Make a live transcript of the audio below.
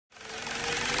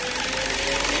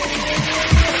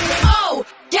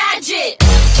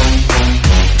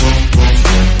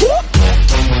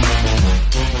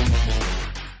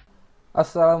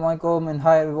Assalamualaikum and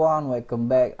hi everyone, welcome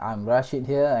back. I'm Rashid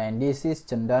here and this is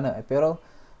Cendana Apparel.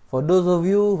 For those of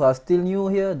you who are still new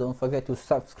here, don't forget to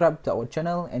subscribe to our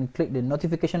channel and click the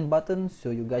notification button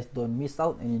so you guys don't miss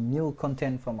out any new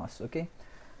content from us, okay?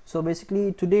 So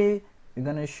basically today we're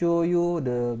gonna show you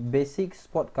the basic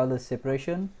spot color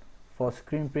separation for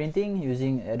screen printing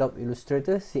using Adobe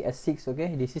Illustrator CS6,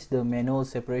 okay? This is the manual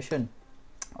separation,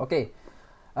 okay?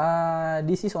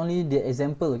 This is only the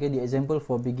example, okay, the example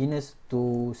for beginners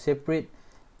to separate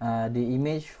the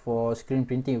image for screen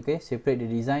printing, okay, separate the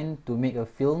design to make a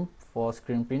film for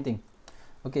screen printing.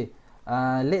 Okay,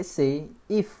 let's say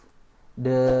if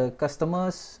the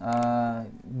customers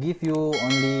give you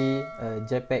only a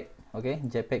JPEG, okay,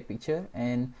 JPEG picture,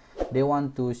 and they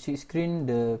want to screen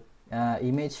the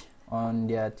image on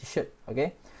their t-shirt,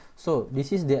 okay. So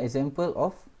this is the example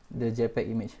of the JPEG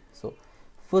image. So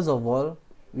first of all,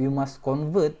 we must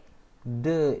convert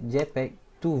the JPEG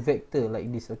to vector like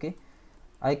this, okay.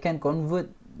 I can convert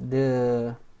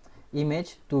the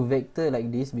image to vector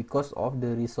like this because of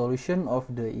the resolution of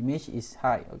the image is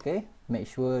high, okay.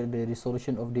 Make sure the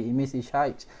resolution of the image is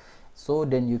high, so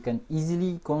then you can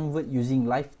easily convert using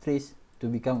live trace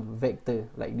to become vector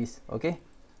like this, okay.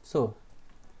 So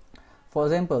for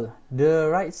example, the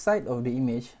right side of the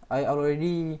image, I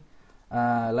already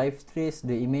live trace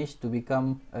the image to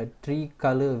become a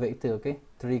 3-color vector, okay,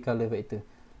 3-color vector,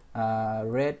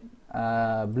 red,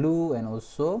 blue, and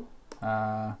also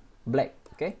black,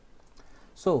 okay.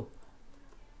 So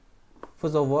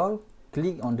first of all,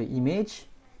 click on the image,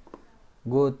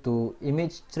 go to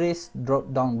image trace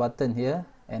drop down button here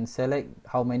and select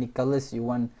how many colors you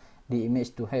want the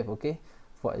image to have, okay.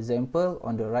 For example,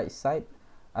 on the right side,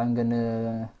 I'm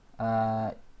gonna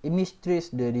image trace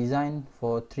the design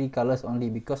for 3 colors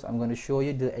only because I'm going to show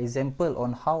you the example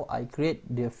on how I create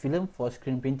the film for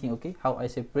screen printing, okay, how I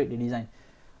separate the design.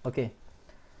 Okay,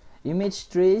 image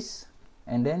trace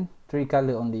and then 3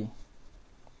 color only.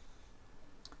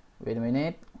 Wait a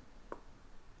minute.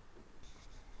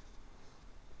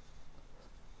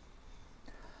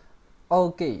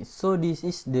 Okay, so this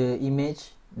is the image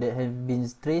that have been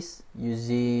traced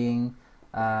using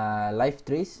live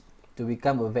trace to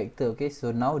become a vector, okay.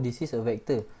 So now this is a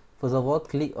vector. First of all,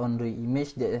 click on the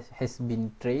image that has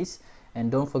been traced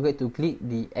and don't forget to click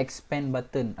the expand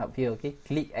button up here, okay.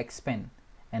 Click expand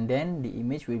and then the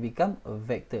image will become a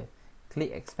vector.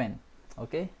 Click expand,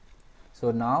 okay.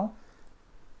 So now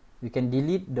you can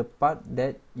delete the part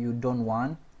that you don't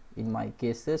want. In my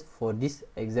cases, for this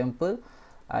example,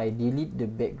 I delete the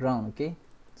background, okay.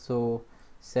 So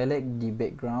select the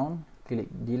background, click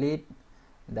delete,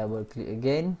 double click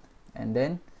again, and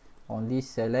then only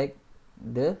select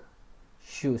the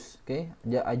shoes, okay.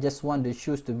 I just want the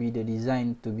shoes to be the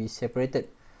design to be separated,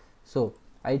 so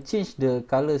I change the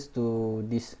colors to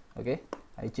this, okay.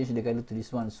 I change the color to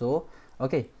this one. So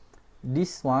okay,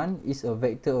 this one is a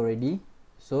vector already,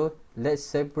 so let's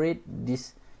separate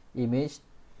this image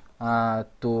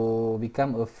to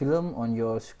become a film on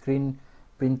your screen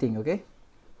printing, okay.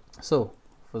 So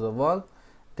first of all,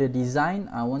 the design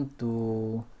I want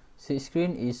to silk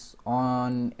screen is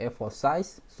on A4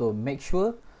 size, so make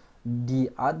sure the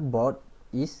artboard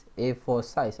is A4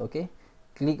 size, okay.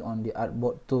 Click on the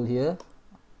artboard tool here,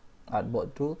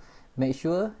 artboard tool, make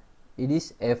sure it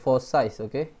is A4 size,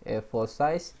 okay, A4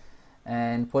 size.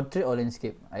 And portrait or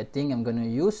landscape, I think I'm gonna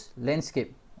use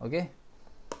landscape, okay.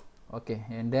 Okay,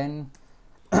 and then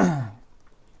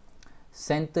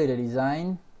center the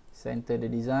design,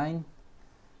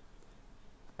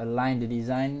 align the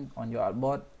design on your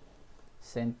artboard,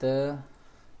 center,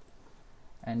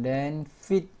 and then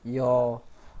fit your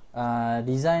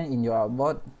design in your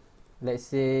artboard. Let's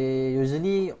say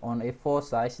usually on A4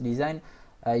 size design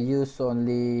I use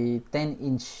only 10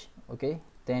 inch, okay,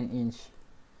 10 inch,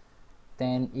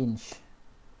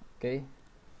 okay.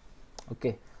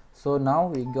 Okay, so now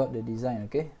we got the design,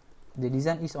 okay. The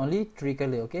design is only 3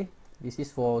 color, okay. This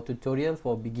is for tutorial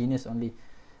for beginners only.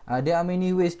 There are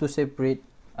many ways to separate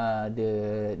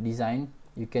the design.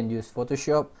 You can use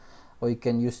Photoshop or you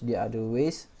can use the other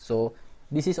ways, so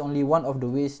this is only one of the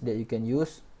ways that you can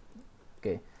use,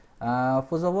 okay.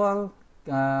 First of all,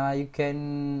 you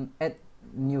can add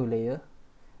new layer,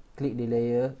 click the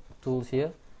layer tools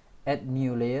here, add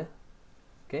new layer,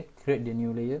 okay, create the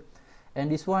new layer,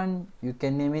 and this one you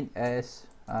can name it as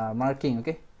marking,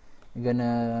 okay. You're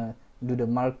gonna do the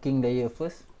marking layer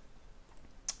first.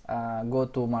 Go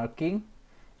to marking,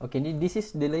 okay. This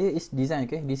is the layer is design,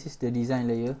 okay. This is the design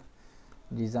layer,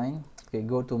 design, okay.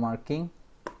 Go to marking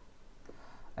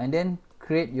and then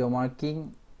create your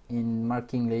marking in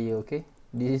marking layer, okay.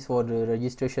 This is for the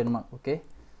registration mark, okay.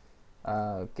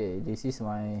 Okay, this is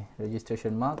my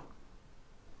registration mark,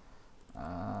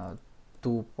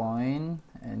 2 point,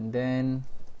 and then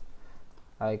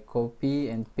I copy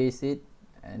and paste it,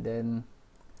 and then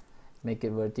make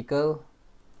it vertical.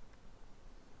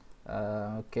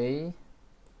 Okay,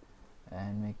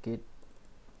 and make it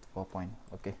 4 point.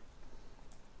 Okay,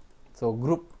 so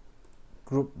group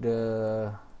the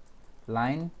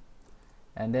line,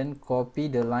 and then copy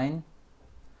the line,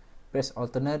 press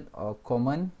alternate or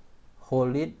command,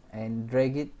 hold it and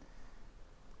drag it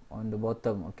on the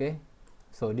bottom. Okay,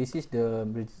 so this is the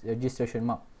registration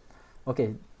mark.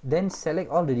 Okay, then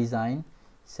select all the design,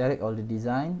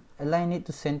 align it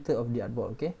to center of the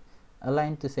artboard. Okay,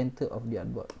 align to center of the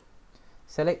artboard,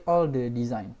 select all the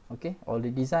design. Okay, all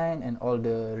the design and all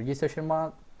the registration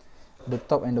mark, the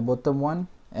top and the bottom one,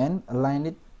 and align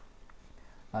it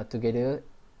together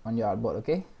on your artboard.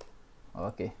 Okay,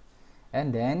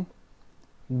 and then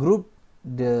group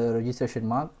the registration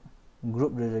mark,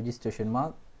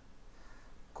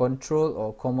 Control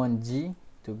or Command G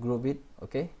to group it.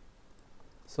 Okay,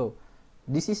 so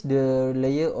this is the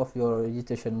layer of your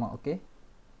registration mark. Okay,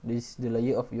 this is the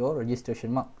layer of your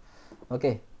registration mark.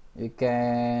 Okay, you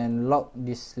can lock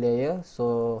this layer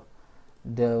so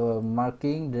the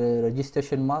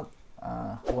registration mark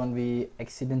won't be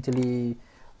accidentally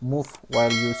move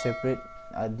while you separate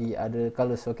the other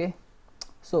colors. Okay,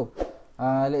 so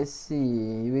let's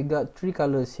see, we got 3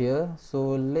 colors here,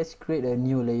 so let's create a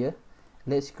new layer.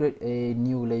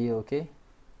 Okay,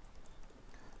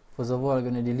 first of all, I'm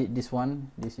gonna delete this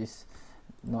one. This is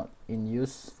not in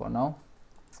use for now.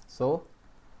 So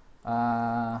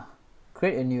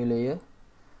create a new layer.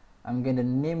 I'm gonna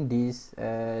name this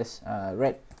as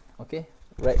red. Okay,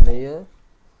 red layer,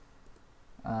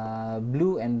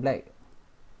 blue and black,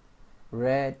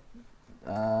 red,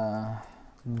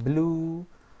 blue,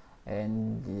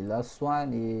 and the last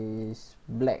one is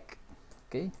black.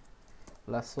 Okay,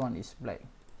 last one is black.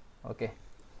 Okay,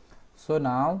 so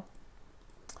now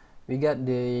we got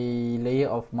the layer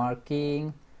of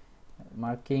marking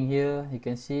here. You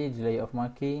can see the layer of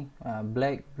marking,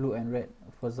 black, blue and red.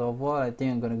 First of all, I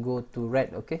think I'm gonna go to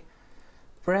red. Okay,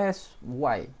 press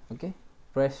Y. Okay,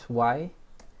 press Y.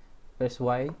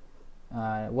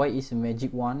 Y is a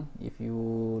magic one. If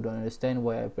you don't understand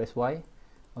why I press Y,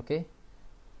 okay,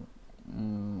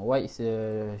 Y is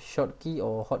a short key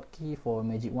or hot key for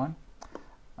magic one.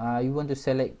 You want to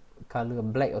select color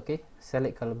black. Okay,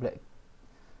 select color black,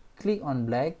 click on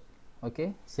black.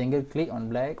 Okay, single click on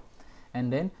black,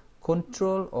 and then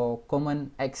Control or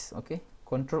Command X. Okay,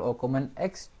 Control or Command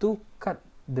X to cut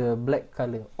the black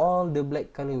color. All the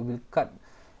black color will cut,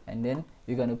 and then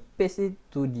you're gonna paste it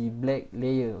to the black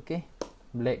layer. Okay,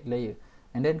 black layer,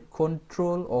 and then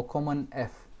Control or Command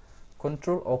F.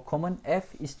 Control or Command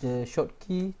F is the short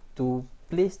key to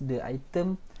place the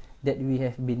item that we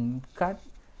have been cut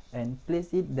and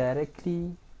place it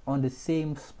directly on the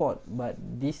same spot, but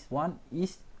this one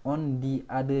is on the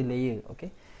other layer.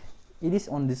 Okay, it is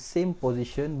on the same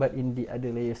position but in the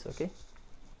other layers. Okay,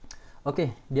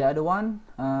 the other one,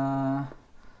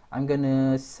 I'm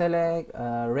gonna select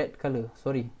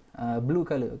blue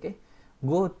color. Okay,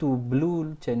 go to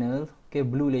blue channel. Okay,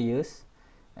 blue layers,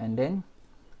 and then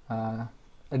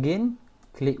again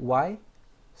press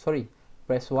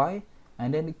Y,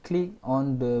 and then click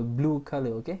on the blue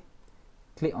color. Okay,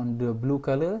 click on the blue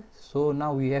color. So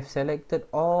now we have selected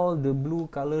all the blue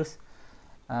colors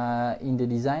in the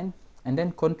design, and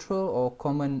then Control or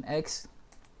Command X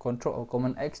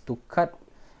to cut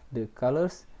the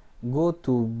colors. Go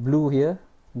to blue here,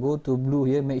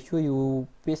 make sure you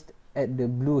paste at the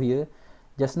blue here.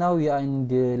 Just now we are in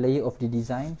the layer of the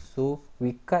design, so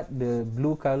we cut the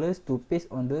blue colors to paste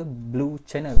on the blue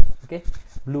channel. Okay,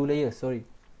 blue layer, sorry.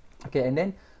 Okay, and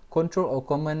then Control or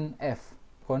Command F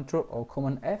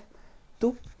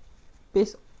to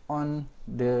paste on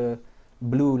the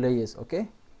blue layers. Okay,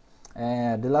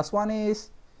 and the last one is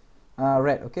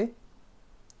red. Okay,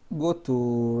 go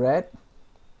to red.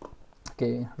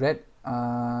 Okay, red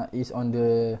is on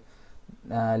the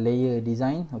layer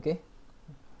design. Okay,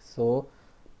 so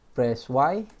press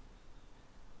Y,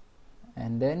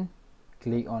 and then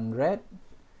click on red.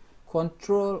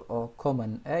 Control or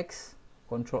Command X,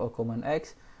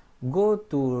 go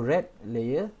to red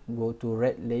layer,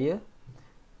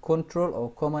 Control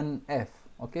or Command F.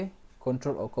 Okay,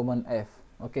 Control or Command F.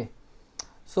 Okay,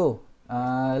 so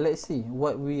let's see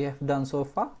what we have done so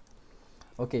far.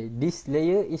 Okay, this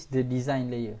layer is the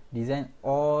design layer, design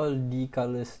all the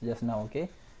colors just now. Okay,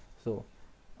 so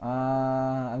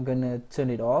I'm gonna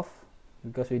turn it off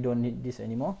because we don't need this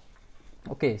anymore.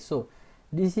 Okay, so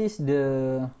this is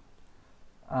the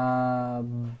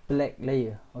black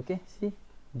layer. Okay, see,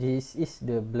 this is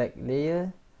the black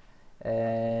layer,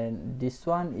 and this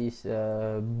one is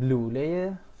a blue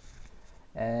layer,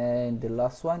 and the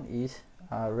last one is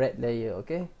a red layer.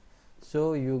 Okay,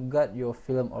 so you got your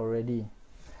film already.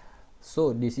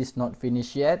 So this is not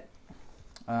finished yet.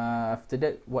 After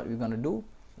that, what we're gonna do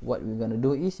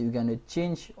is we're gonna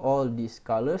change all these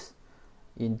colors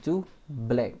into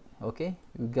black. Okay,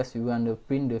 because we want to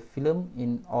print the film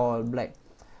in all black.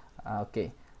 Okay,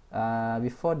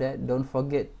 before that, don't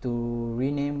forget to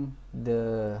rename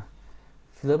the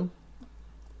film.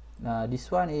 This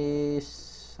one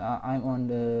is I'm on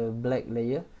the black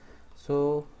layer,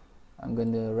 so I'm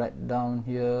gonna write down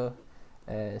here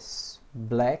as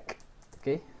black.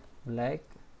 Okay, black.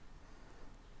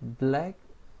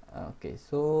 Okay,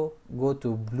 so go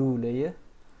to blue layer.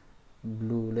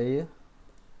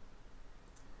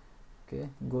 Okay,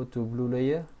 go to blue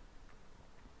layer.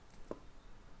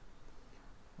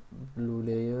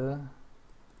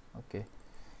 Okay,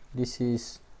 this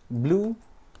is blue.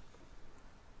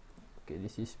 Okay,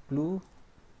 this is blue.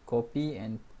 Copy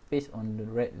and paste on the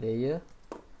red layer.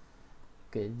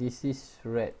 Okay, this is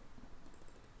red.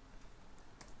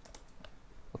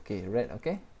 Okay, red.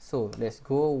 Okay, so let's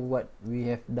go what we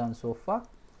have done so far.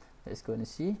 Let's go and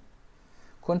see.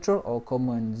 Control or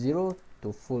Command 0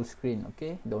 to full screen.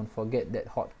 Okay, don't forget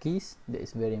that hotkeys, that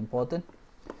is very important.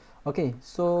 Okay,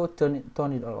 so turn it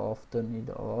off.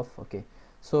 Okay,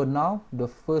 so now the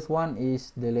first one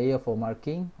is the layer for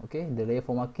marking. Okay, the layer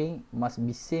for marking must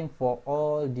be same for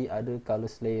all the other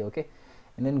colors layer. Okay,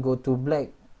 and then go to black.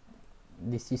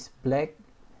 This is black.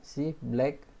 See,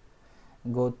 black.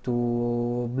 Go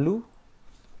to blue.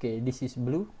 Okay, this is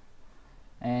blue,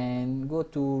 and go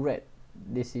to red.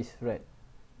 This is red.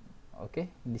 Okay,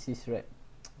 this is red.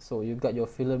 So you got your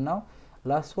film now.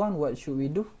 Last one, what should we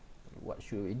do?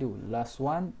 Last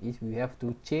one is we have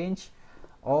to change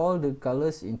all the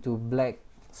colors into black,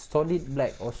 solid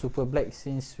black or super black,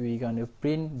 since we're gonna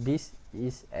print this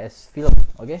is as film.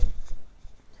 Okay,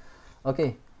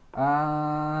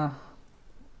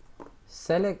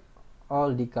 select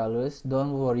all the colors.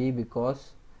 Don't worry,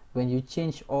 because when you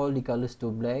change all the colors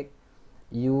to black,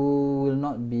 you will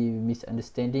not be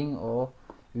misunderstanding or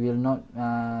will not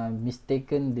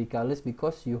mistaken the colors,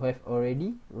 because you have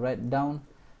already write down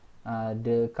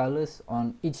the colors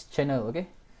on each channel. Okay,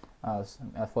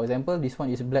 for example, this one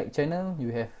is black channel,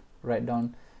 you have write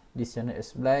down this channel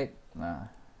as black.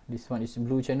 This one is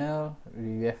blue channel,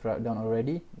 you have write down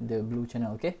already the blue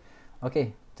channel.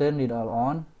 Okay, turn it all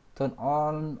on. Turn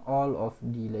on all of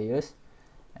the layers,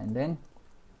 and then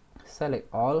select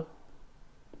all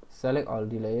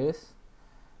the layers.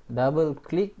 Double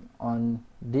click on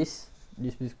this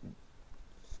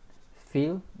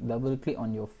fill. Double click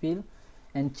on your fill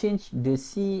and change the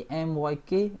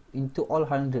CMYK into all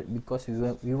 100, because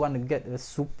we want to get a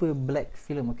super black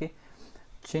film. Okay,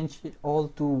 change it all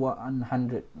to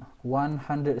 100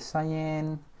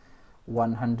 cyan,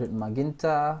 100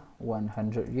 magenta,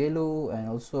 100 yellow, and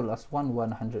also last one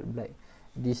 100 black.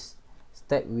 This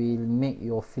step will make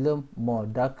your film more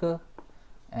darker,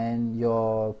 and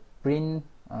your print,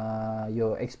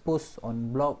 your expose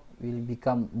on block will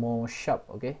become more sharp.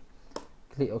 Okay,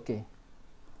 click OK.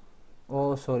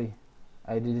 Oh, sorry,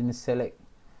 I didn't select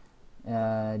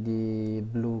the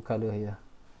blue color here.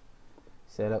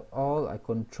 Select all. I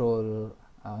control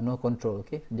no control.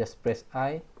 Okay, just press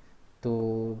I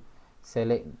to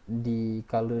select the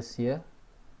colors here.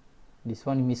 This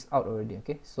one missed out already.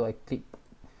 Okay, so I click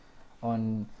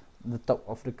on the top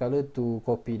of the color to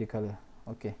copy the color.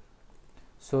 Okay,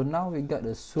 so now we got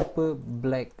a super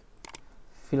black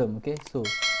film. Okay, so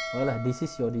voila, this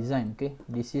is your design. Okay,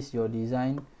 this is your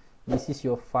design. This is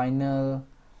your final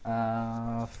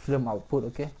film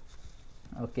output.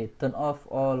 Okay, turn off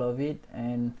all of it,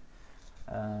 and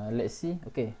let's see.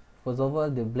 Okay, first of all,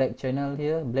 the black channel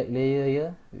here, black layer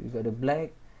here, we got the black,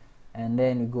 and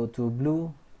then we go to blue,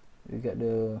 we got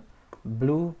the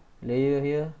blue layer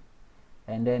here,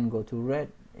 and then go to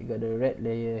red, you got the red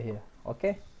layer here.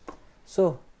 Okay,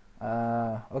 so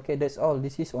okay, that's all.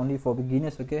 This is only for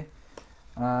beginners. Okay,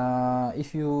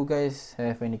 if you guys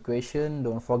have any question,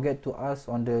 don't forget to ask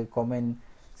on the comment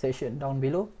section down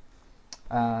below,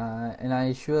 and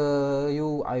I assure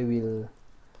you I will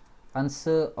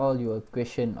answer all your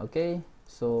question. Okay,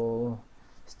 so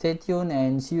stay tuned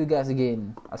and see you guys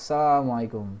again.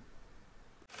 Assalamualaikum.